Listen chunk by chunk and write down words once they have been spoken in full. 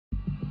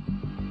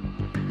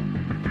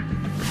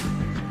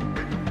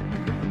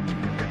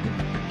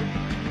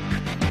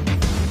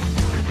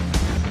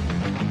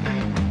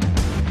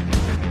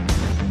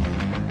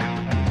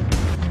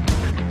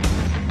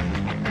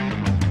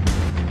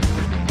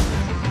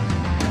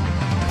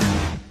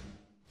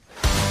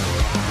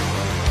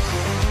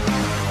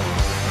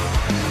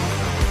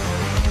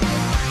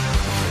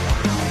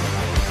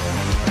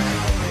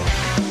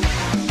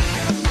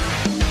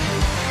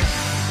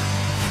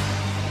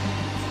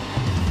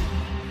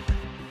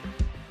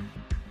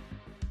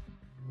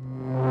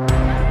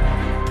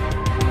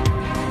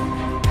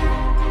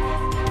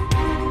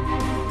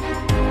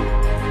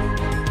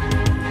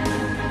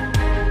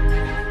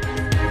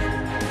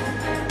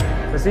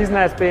season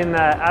has been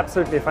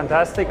absolutely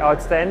fantastic,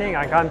 outstanding.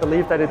 I can't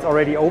believe that it's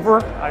already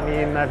over. I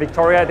mean,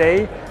 Victoria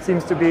Day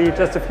seems to be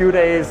just a few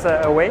days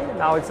away.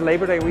 Now it's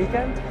Labor Day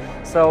weekend.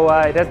 So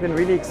it has been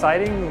really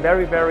exciting,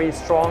 very, very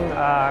strong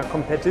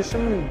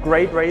competition,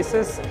 great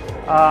races.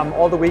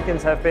 All the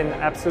weekends have been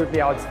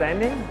absolutely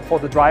outstanding for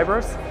the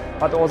drivers,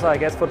 but also, I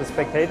guess, for the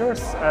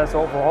spectators.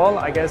 So overall,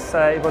 I guess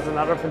it was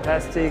another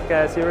fantastic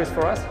series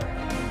for us.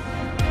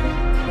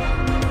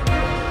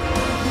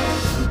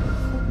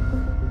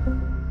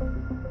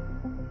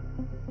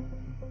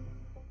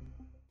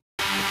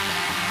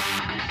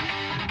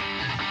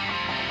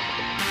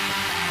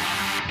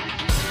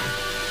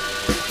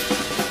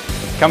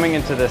 Coming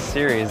into this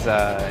series,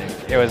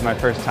 it was my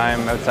first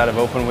time outside of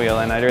open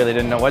wheel, and I really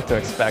didn't know what to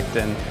expect.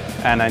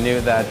 And I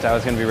knew that I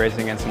was going to be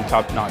racing against some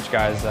top-notch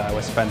guys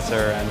with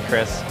Spencer and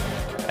Chris,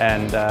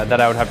 and that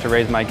I would have to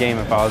raise my game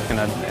if I was going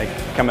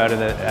to come out of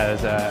it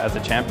as a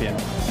champion.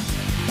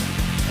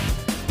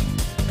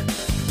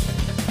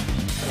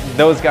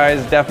 Those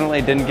guys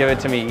definitely didn't give it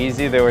to me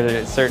easy. There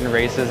were certain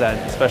races,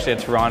 especially at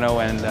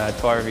Toronto and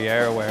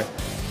Trois-Rivières, where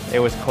it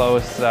was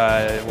close,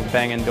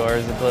 banging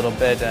doors a little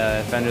bit,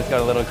 fenders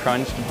got a little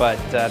crunched, but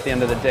at the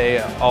end of the day,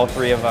 all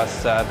three of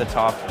us at the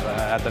top,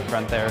 at the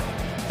front there,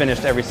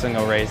 finished every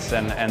single race,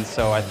 and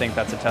so I think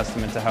that's a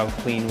testament to how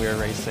clean we were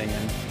racing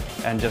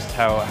and just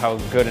how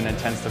good and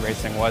intense the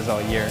racing was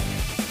all year.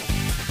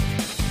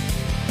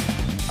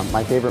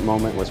 My favorite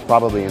moment was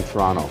probably in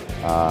Toronto,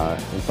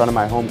 in front of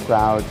my home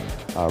crowd,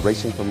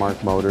 racing for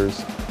Mark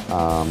Motors.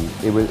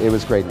 It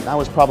was great. That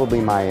was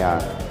probably my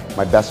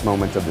best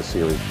moment of the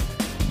series.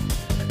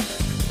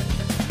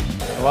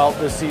 Well,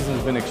 this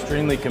season's been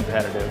extremely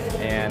competitive,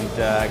 and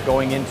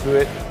going into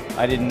it,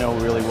 I didn't know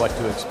really what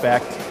to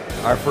expect.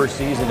 Our first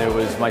season, it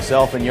was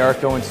myself and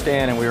Jarko and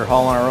Stan, and we were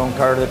hauling our own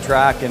car to the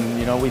track, and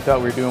we thought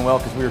we were doing well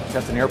because we were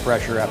testing air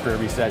pressure after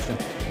every session.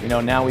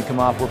 Now we come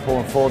off, we're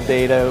pulling full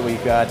data.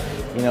 We've got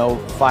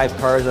 5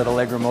 cars at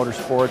Allegro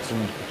Motorsports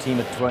and a team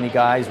of 20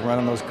 guys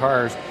running those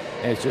cars,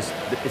 and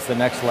it's the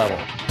next level.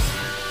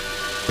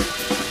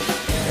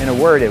 In a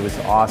word, it was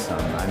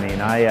awesome. I mean,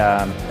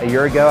 a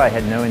year ago I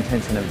had no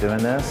intention of doing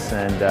this,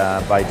 and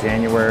by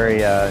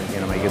January,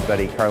 my good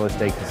buddy Carlos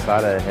de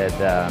Quesada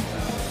had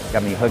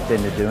got me hooked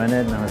into doing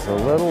it, and I was a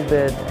little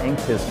bit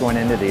anxious going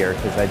into the year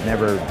because I'd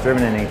never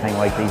driven anything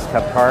like these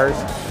Cup cars.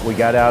 We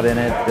got out in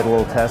it, did a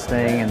little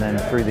testing, and then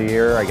through the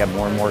year I got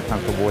more and more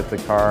comfortable with the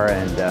car,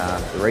 and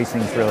the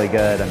racing's really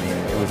good. I mean,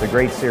 it was a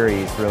great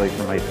series really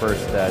for my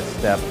first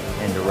step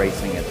into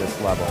racing at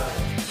this level.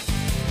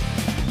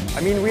 I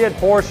mean, we at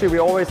Porsche, we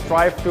always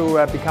strive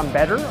to become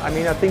better. I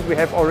mean, I think we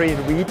have already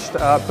reached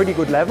a pretty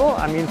good level.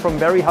 I mean, from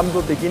very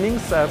humble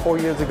beginnings 4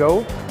 years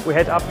ago, we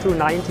had up to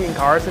 19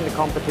 cars in the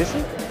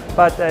competition.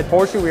 But at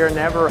Porsche, we are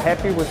never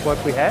happy with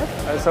what we have.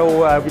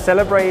 So we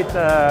celebrate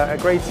a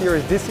great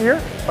series this year,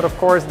 but of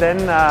course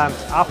then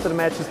after the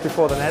matches,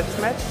 before the next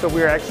match. So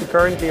we are actually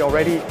currently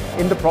already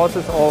in the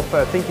process of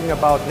thinking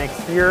about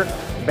next year,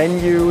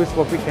 venues,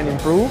 what we can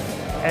improve.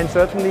 And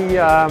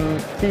certainly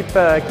keep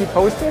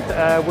posted.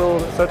 We'll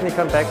certainly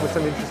come back with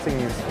some interesting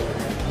news.